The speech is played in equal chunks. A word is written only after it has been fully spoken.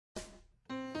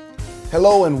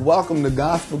Hello and welcome to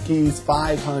Gospel Keys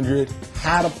 500,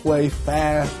 How to Play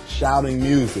Fast Shouting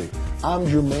Music. I'm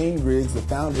Jermaine Griggs, the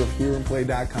founder of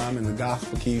HearAndPlay.com and the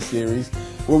Gospel Keys series,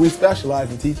 where we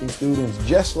specialize in teaching students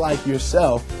just like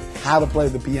yourself how to play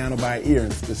the piano by ear,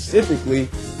 and specifically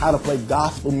how to play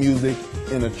gospel music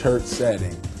in a church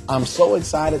setting. I'm so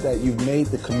excited that you've made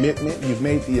the commitment, you've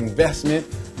made the investment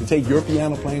to take your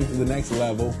piano playing to the next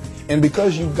level. And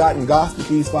because you've gotten Gospel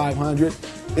Keys 500,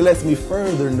 it lets me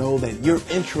further know that you're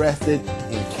interested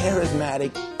in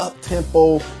charismatic,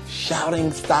 up-tempo shouting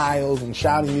styles and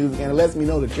shouting music. And it lets me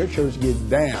know that your church gets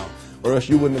down, or else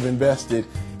you wouldn't have invested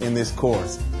in this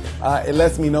course. It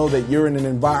lets me know that you're in an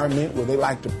environment where they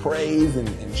like to praise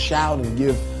and shout and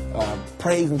give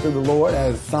praise unto the Lord.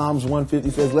 As Psalms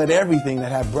 150 says, let everything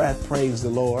that have breath praise the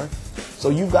Lord. So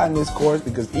you've gotten this course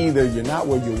because either you're not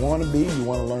where you want to be, you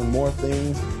want to learn more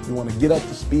things, you want to get up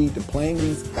to speed to playing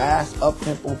these fast,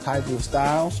 up-tempo types of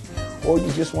styles, or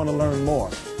you just want to learn more.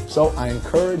 So I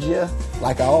encourage you,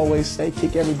 like I always say,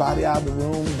 kick everybody out of the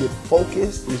room, get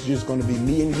focused. It's just going to be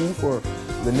me and you for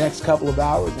the next couple of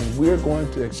hours, and we're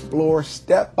going to explore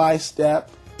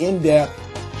step-by-step,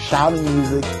 in-depth shouting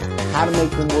music, how to make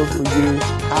them work for you,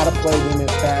 how to play them at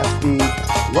fast speed,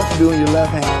 what to do in your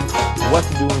left hand, what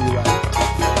to do in your right hand.